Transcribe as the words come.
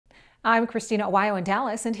I'm Christina Aguayo in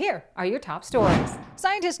Dallas, and here are your top stories.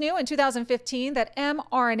 Scientists knew in 2015 that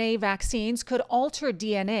mRNA vaccines could alter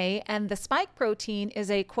DNA, and the spike protein is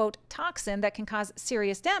a, quote, toxin that can cause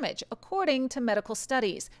serious damage, according to medical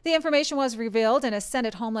studies. The information was revealed in a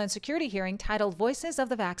Senate Homeland Security hearing titled Voices of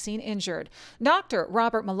the Vaccine Injured. Dr.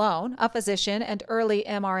 Robert Malone, a physician and early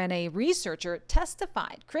mRNA researcher,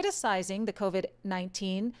 testified, criticizing the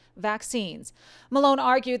COVID-19 vaccines. Malone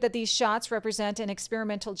argued that these shots represent an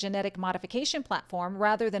experimental genetic modification platform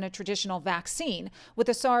rather than a traditional vaccine, with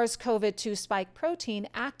the SARS-CoV-2 spike protein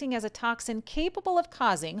acting as a toxin capable of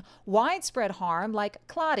causing widespread harm like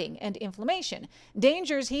clotting and inflammation,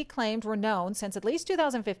 dangers he claimed were known since at least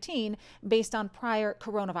 2015 based on prior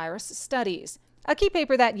coronavirus studies. A key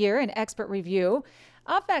paper that year, an expert review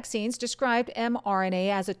of vaccines, described mRNA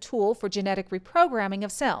as a tool for genetic reprogramming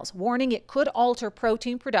of cells, warning it could alter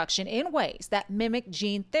protein production in ways that mimic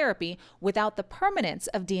gene therapy without the permanence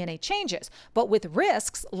of DNA changes, but with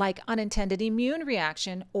risks like unintended immune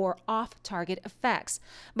reaction or off-target effects.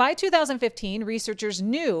 By 2015, researchers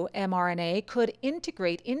knew mRNA could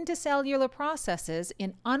integrate into cellular processes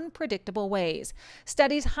in unpredictable ways.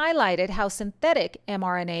 Studies highlighted how synthetic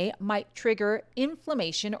mRNA might trigger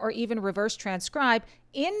inflammation or even reverse transcribe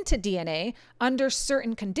into DNA under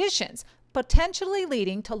certain conditions, potentially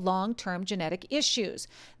leading to long-term genetic issues.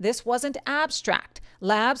 This wasn't abstract.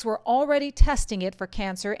 Labs were already testing it for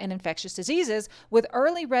cancer and infectious diseases, with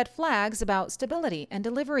early red flags about stability and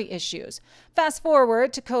delivery issues. Fast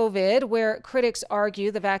forward to COVID, where critics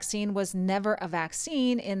argue the vaccine was never a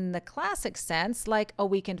vaccine in the classic sense, like a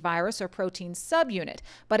weakened virus or protein subunit,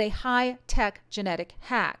 but a high-tech genetic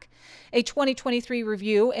hack. A 2023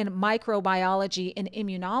 review in Microbiology and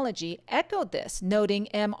Immunology echoed this, noting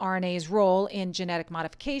mRNA's role in genetic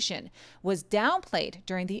modification was downplayed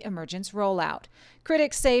during the emergence rollout.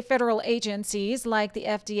 Critics say federal agencies like the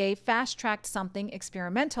FDA fast-tracked something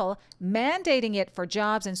experimental, mandating it for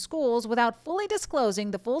jobs and schools without fully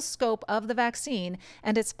disclosing the full scope of the vaccine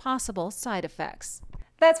and its possible side effects.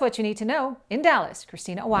 That's what you need to know. In Dallas,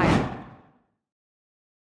 Christina Aguayo.